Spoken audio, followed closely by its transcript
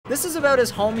This is about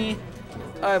as homey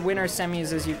winner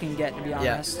semis as you can get, to be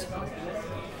honest.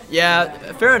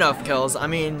 Yeah, fair enough, Kills. I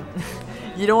mean,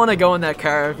 you don't want to go in that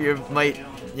car if you might,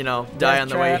 you know, die on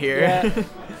the way here. Yeah.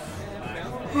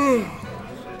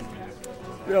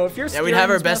 Yo, if you're we'd have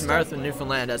our best Marth in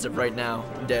Newfoundland as of right now,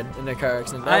 dead in a car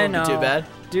accident. That won't be too bad.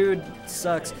 Dude,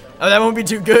 sucks. Oh, that won't be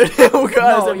too good. Oh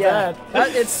god, no, is it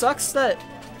bad? It sucks that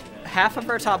half of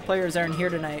our top players aren't here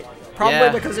tonight. Probably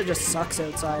because it just sucks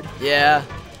outside. Yeah.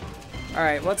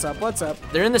 Alright, what's up? What's up?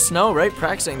 They're in the snow, right?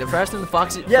 Practicing. They're practicing the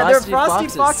Frosty Yeah, they're Frosty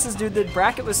Foxes, dude. The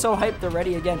bracket was so hyped, they're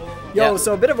ready again. Yo,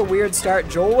 so a bit of a weird start.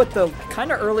 Joel with the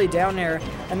kind of early down air,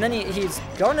 and then he's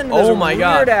going into this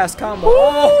weird-ass combo.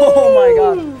 Oh my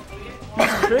god.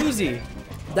 That's crazy.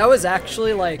 That was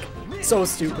actually, like, so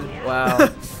stupid. Wow.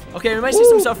 Okay, we might see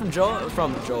some stuff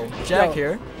from Jack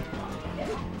here.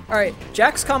 Alright,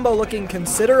 Jack's combo looking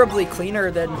considerably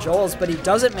cleaner than Joel's, but he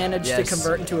doesn't manage to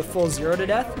convert into a full 0 to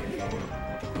death.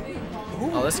 Ooh.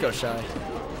 Oh, let's go Shy.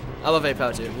 I love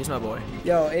Apow too. He's my boy.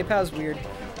 Yo, Apow's weird.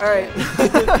 Alright.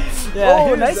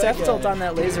 Nice F tilt on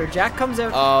that laser. Jack comes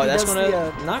out. Oh, that's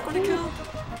not gonna kill.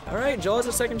 Alright, Joel has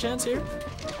a second chance here.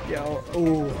 Yo,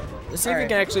 ooh. Let's see if he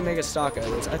can actually make a stock out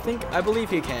of this. I believe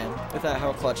he can, with that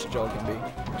how clutch Joel can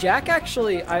be. Jack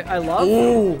actually, I love.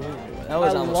 Ooh. That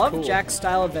was I love cool. Jack's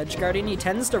style of edge guarding. He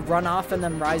tends to run off and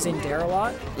then rising dare a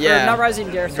lot. Yeah. Or not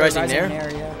rising dare, rising nair,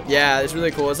 yeah. Yeah, it's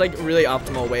really cool. It's like really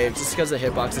optimal waves just because the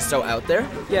hitbox is so out there.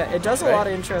 Yeah, it does a lot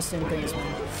of interesting things,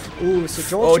 man. Ooh, so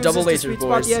Joel chooses double to laser, sweet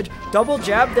spot the edge. Double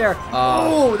jab there.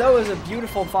 Oh, that was a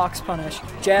beautiful fox punish.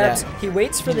 Jabs. Yeah. He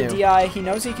waits for the DI. He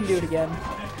knows he can do it again.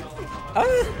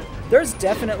 There's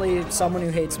definitely someone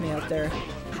who hates me out there.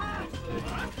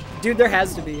 Dude, there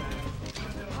has to be.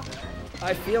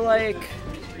 I feel like...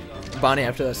 Bonnie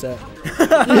after that set.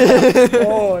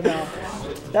 Oh, no.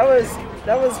 That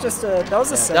was just a... That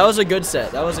was a set. That was a good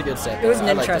set. That was a good set. It was an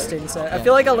interesting set. I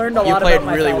feel like I learned a lot about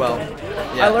my Falcon. Well.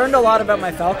 Yeah. I learned a lot about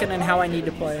my Falcon and how I need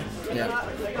to play.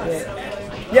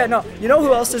 Yeah, no. You know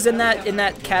who else is in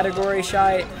that category,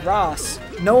 Shy? Ross.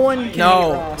 No one can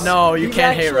hate Ross. No, you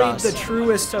can't hate Ross. He's the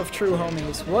truest of true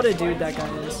homies. What a dude that guy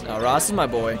is. No, Ross is my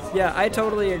boy. Yeah, I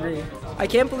totally agree. I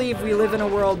can't believe we live in a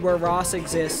world where Ross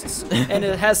exists and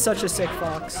it has such a sick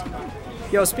fox.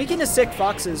 Yo, speaking of sick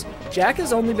foxes, Jack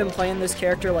has only been playing this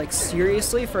character like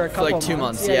seriously for a couple like 2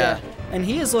 months. And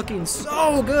he is looking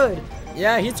so good.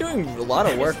 Yeah, he's doing a lot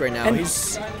of work right now. And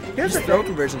his throw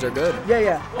conversions are good.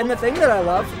 Yeah. And the thing that I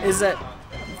love is that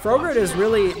LilFrogurt has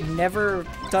really never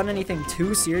done anything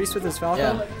too serious with his Falco.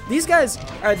 Yeah. These guys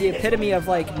are the epitome of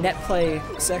like net play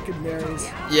secondaries.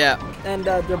 Yeah. And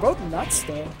they're both nuts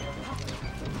though.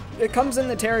 It comes in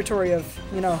the territory of,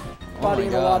 you know,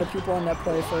 bodying a lot of people in net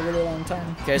play for a really long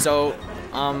time. Okay, so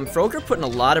LilFrogurt putting a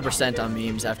lot of % on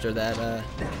memes after that.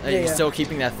 He's still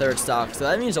keeping that third stock, so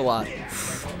that means a lot.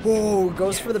 Whoa,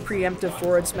 goes for the preemptive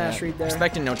forward smash read there.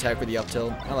 Expecting no tech with the up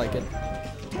tilt. I like it.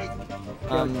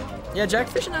 Yeah, Jack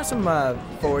Fishing has some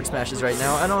forward smashes right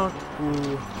now.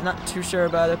 Not too sure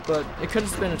about it, but it could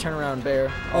have been a turnaround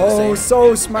bear. Oh,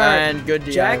 so smart. And good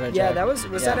DI. Jack, that was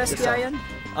that SDIN?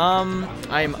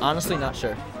 I'm honestly not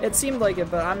sure. It seemed like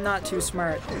it, but I'm not too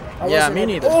smart. Me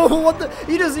neither. Oh, what the?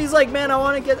 He's like, man, I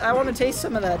want to taste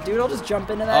some of that, dude. I'll just jump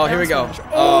into that. Oh, here we go. Smash.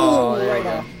 Oh, there you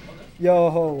go.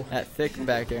 Yo. That thick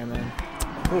back air, man.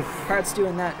 Oof, Heart's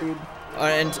doing that, dude.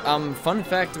 And fun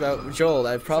fact about Joel,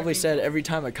 I've probably said every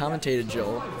time I commentated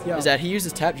Joel, is that he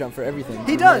uses tap jump for everything.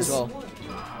 He does. As well.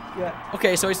 Yeah.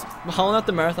 Okay, so he's hauling out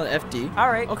the Marth on FD. All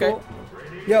right. Okay. Cool.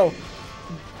 Yo,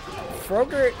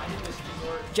 LilFrogurt.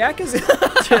 Jack is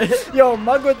yo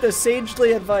Mug with the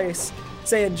sagely advice,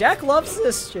 saying Jack loves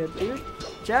this shit, dude.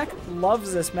 Jack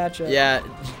loves this matchup. Yeah,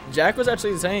 Jack was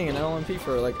actually saying in LMP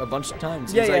for like a bunch of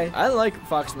times. He's like, I like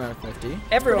Fox Marth 50.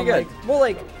 Everyone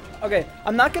okay,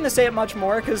 I'm not gonna say it much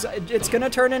more because it's gonna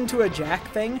turn into a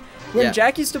Jack thing. When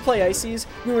Jack used to play Ices,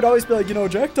 we would always be like, you know,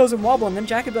 Jack doesn't wobble, and then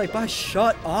Jack would be like,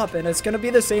 shut up, and it's gonna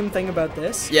be the same thing about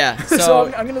this. Yeah.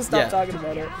 So I'm gonna stop talking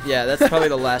about it. Yeah, that's probably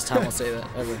the last time we'll say that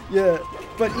ever. Yeah,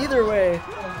 but either way.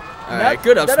 Alright,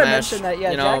 good up smash. That,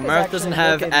 you know, Marth doesn't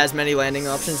have as many landing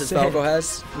options as Falco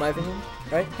has, in my opinion.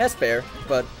 Right? That's fair,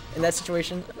 but in that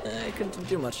situation, I couldn't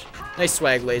do much. Nice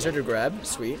swag laser to grab.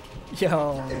 Sweet.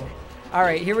 Yo.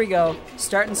 Alright, here we go.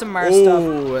 Starting some Marth stuff.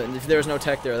 Ooh, and if there was no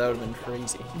tech there, that would have been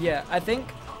crazy. Yeah, I think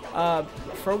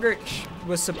LilFrogurt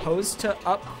was supposed to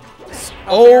up.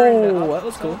 That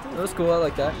was cool. That was cool. I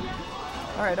like that.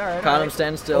 Alright. Caught him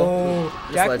stand still. Oh,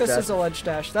 Jack, this is a ledge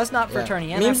dash. That's not for turning.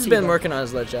 Memes has been working on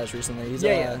his ledge dash recently. He's,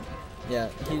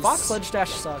 Fox ledge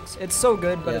dash sucks. It's so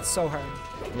good, but it's so hard.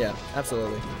 Yeah,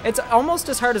 absolutely. It's almost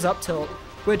as hard as up tilt.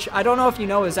 which I don't know if you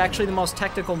know is actually the most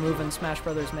technical move in Smash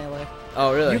Brothers Melee.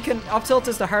 Oh, really? You can up tilt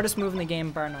is the hardest move in the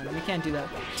game, bar none. You can't do that.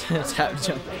 It's half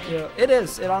jump. Yeah, it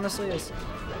is. It honestly is.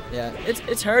 Yeah,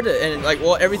 it's hard to, and like,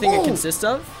 well, everything it consists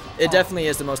of, it definitely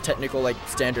is the most technical, like,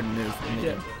 standard move in the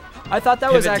game. I thought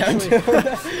that was actually.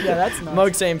 Yeah, that's nuts.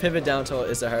 Mug saying pivot down tilt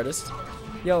is the hardest.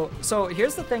 Yo, so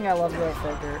here's the thing I love about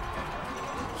LilFrogurt.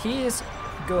 He's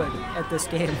good at this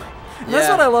game. That's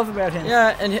what I love about him.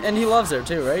 Yeah, and he loves it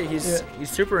too, right? He's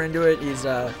super into it.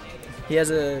 He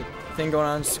has a thing going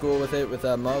on in school with it with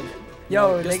Mug.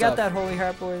 Yo, they got that Holy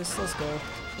Heart, boys. Let's go.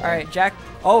 All right, Jack.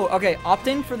 Oh, okay.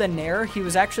 Opting for the Nair. He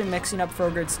was actually mixing up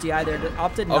Frogurt's DI there.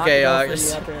 Opted not to go for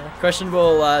the up air.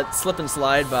 Questionable slip and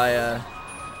slide by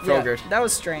Frogurt. Yeah, that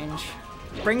was strange.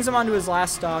 Brings him onto his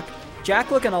last stock.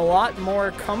 Jack looking a lot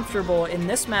more comfortable in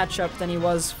this matchup than he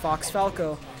was Fox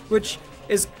Falco, which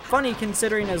is funny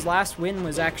considering his last win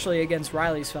was actually against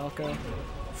Riley's Falco.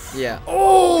 Yeah.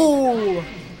 Oh!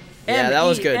 Yeah, that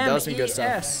was good. That was some good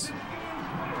stuff.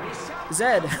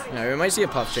 Zed. Yeah, we might see a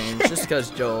puff change just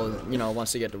because Joel,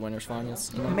 wants to get to winners finals.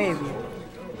 Maybe.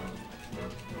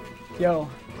 Yo,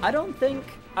 I don't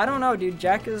know, dude.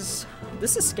 Jack is.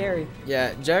 This is scary.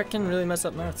 Yeah, Jack can really mess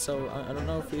up Marth, so I don't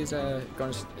know if he's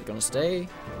gonna stay.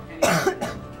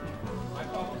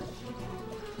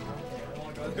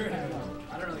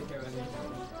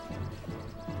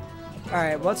 All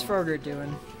right, what's Frogurt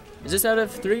doing? Is this out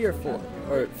of 3 or 4?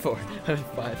 Or 4?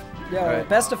 5. Yeah, right.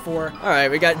 Best of 4. All right,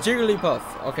 we got Jigglypuff.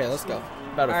 Okay, let's go.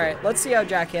 All right, let's see how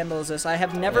Jack handles this. I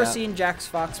have never seen Jack's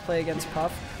Fox play against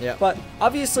Puff. Yeah. But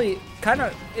obviously, kind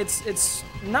of, it's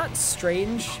not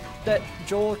strange that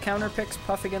Joel counterpicks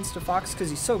Puff against a Fox because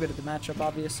he's so good at the matchup,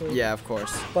 obviously. Yeah, of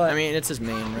course. But I mean, it's his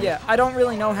main, right? Yeah, I don't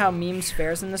really know how Memez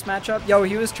fares in this matchup. Yo,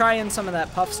 he was trying some of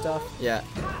that Puff stuff. Yeah.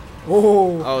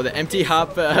 Oh, the empty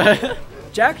hop.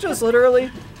 Jack just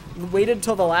literally waited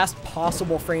till the last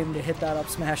possible frame to hit that up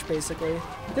smash, basically.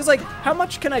 He's like, how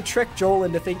much can I trick Joel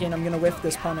into thinking I'm going to whiff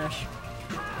this punish?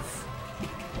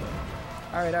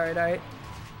 All right. All right.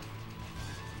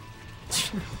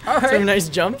 Some nice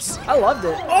jumps. I loved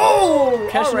it. Oh!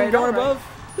 Catching him going above.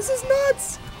 This is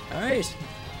nuts. All right.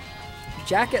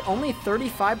 Jack at only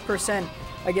 35%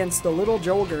 against the little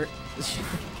Jolgurt.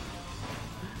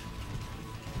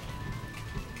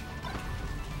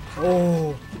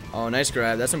 Oh, nice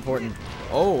grab. That's important.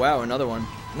 Oh, wow, another one.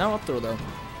 No up throw, though.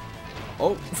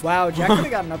 Oh. Wow, Jack could have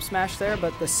got an up smash there,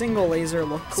 but the single laser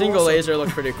looked cool. Single laser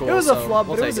looked pretty cool. It was a flub,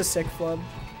 but it was a sick flub.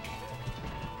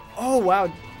 Oh,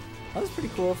 wow. That was pretty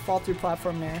cool. Fall through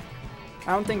platform there.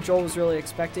 I don't think Joel was really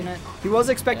expecting it. He was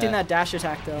expecting that dash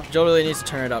attack, though. Joel really needs to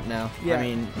turn it up now. Yeah. I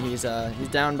mean, he's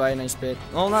down by a nice bit.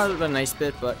 Well, not a nice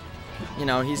bit, but,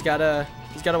 he's got to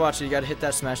watch it. You got to hit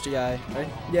that smash DI, right?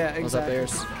 Yeah, exactly. Those up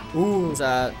airs. Ooh. It's,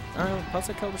 I don't know, plus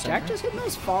like Cobra Jack just hitting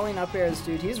those falling up airs,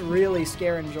 dude. He's really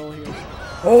scaring Joel here.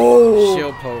 Oh!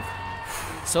 Shield poke.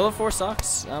 Solo 4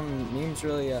 sucks. Memez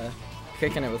really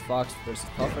kicking it with Fox versus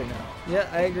Puff right now. Yeah,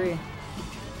 I agree.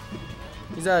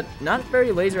 He's not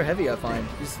very laser heavy, I find.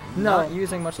 He's not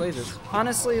using much lasers.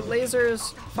 Honestly,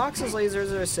 Fox's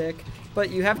lasers are sick, but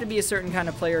you have to be a certain kind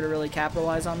of player to really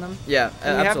capitalize on them. Yeah,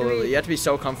 absolutely. You have to be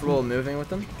so comfortable moving with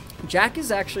them. Jack is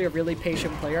actually a really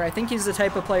patient player. I think he's the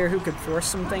type of player who could force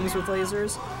some things with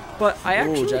lasers, but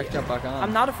Jack jumped back on.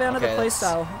 I'm not a fan of the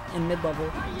playstyle in mid-level.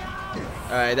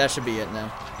 All right, that should be it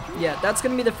now. Yeah, that's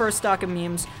going to be the first stock of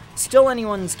Memez. Still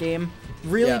anyone's game.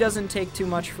 Really doesn't take too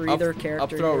much for either character. Up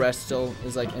throw rest still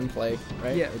is like in play,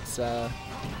 right? Yeah. It's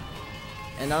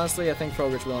and honestly, I think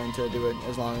Frogurt's willing to do it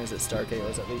as long as it's star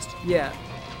KOs at least. Yeah.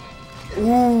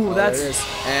 Ooh, that's. There it is.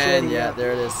 And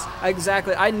there it is.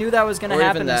 Exactly. I knew that was gonna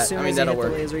happen as soon as he hit the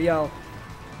laser. Yo,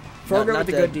 Frogurt with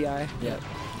a good DI. Yeah,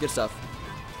 good stuff.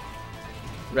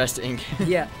 Rest ink.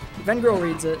 Yeah, Vengirl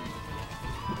reads it.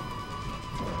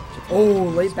 Oh,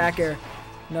 late back air.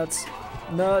 Nuts.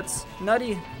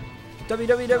 Nutty.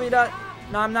 www.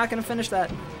 No, I'm not gonna finish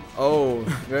that. Oh,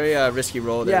 very risky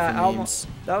roll there for Memez. Almost.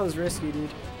 That was risky, dude.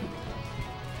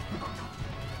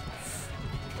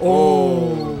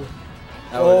 Oh.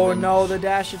 Oh no, the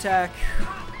dash attack.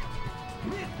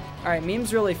 All right,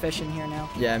 Memez really fishing here now.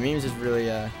 Yeah, Memez is really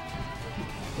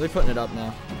putting it up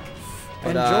now.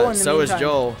 But, and Joel in the meantime, is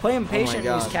Joel. Playing patient,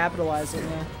 he's capitalizing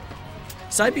there.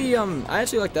 Side B, I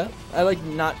actually like that. I like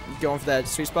not going for that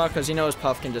sweet spot because he knows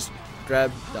Puff can just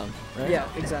grab, done, right? Yeah,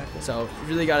 exactly. So you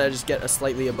really gotta just get a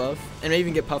slightly above, and maybe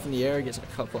even get Puff in the air, gets a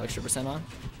couple extra % on.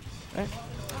 Right?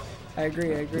 I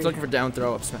agree. He's looking for down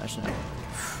throw up smash now.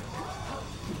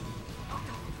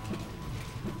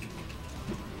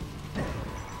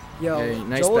 Yo, hey,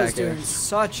 nice Joel back is doing air.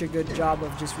 such a good job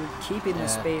of just keeping the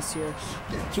space here.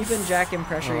 Keeping Jack in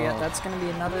pressure yet. Oh. That's going to be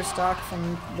another stock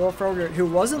from LilFrogurt, who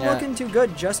wasn't looking too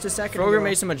good just a second ago. Frogurt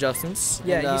made some adjustments.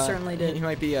 Yeah, and, he certainly did. He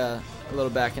might be a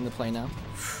little back in the play now.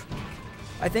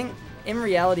 I think, in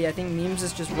reality, I think Memez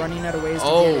is just running out of ways to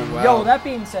Oh, get in. wow. Yo, that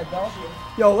being said, though,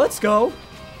 yo, let's go.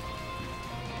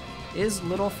 Is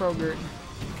LilFrogurt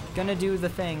gonna do the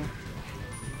thing?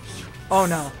 Oh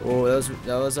no. Oh,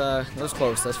 that was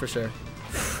close. That's for sure.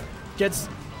 Gets.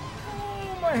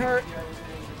 Oh, my heart.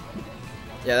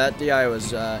 Yeah, that DI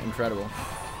was incredible.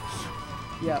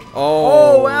 Yeah.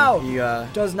 Oh, wow. He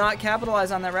does not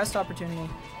capitalize on that rest opportunity.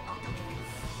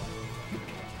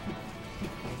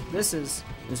 It's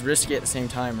risky at the same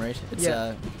time, right? It's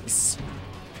yeah.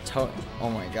 Oh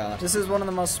my god. This is one of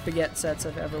the most spaghetti sets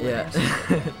I've ever witnessed.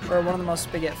 Or one of the most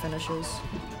spaghetti finishes.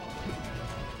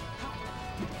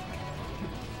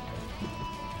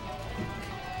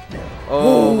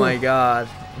 Oh my god.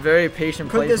 Very patient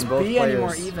play Could this from both be players. any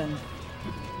more even?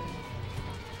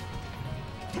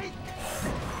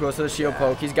 Goes to the shield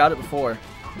poke. He's got it before.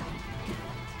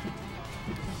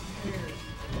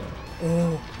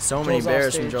 Oh, so many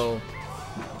bears from Joel.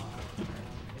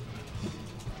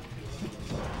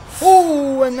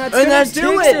 Oh, and that's gonna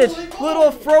do it! it!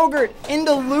 LilFrogurt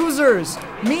into losers.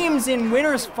 Memez in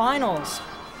winners finals.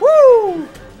 Woo!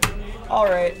 All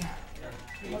right.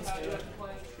 Let's do it.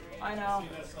 I know.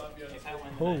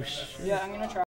 Oh shit. Yeah, I'm gonna try.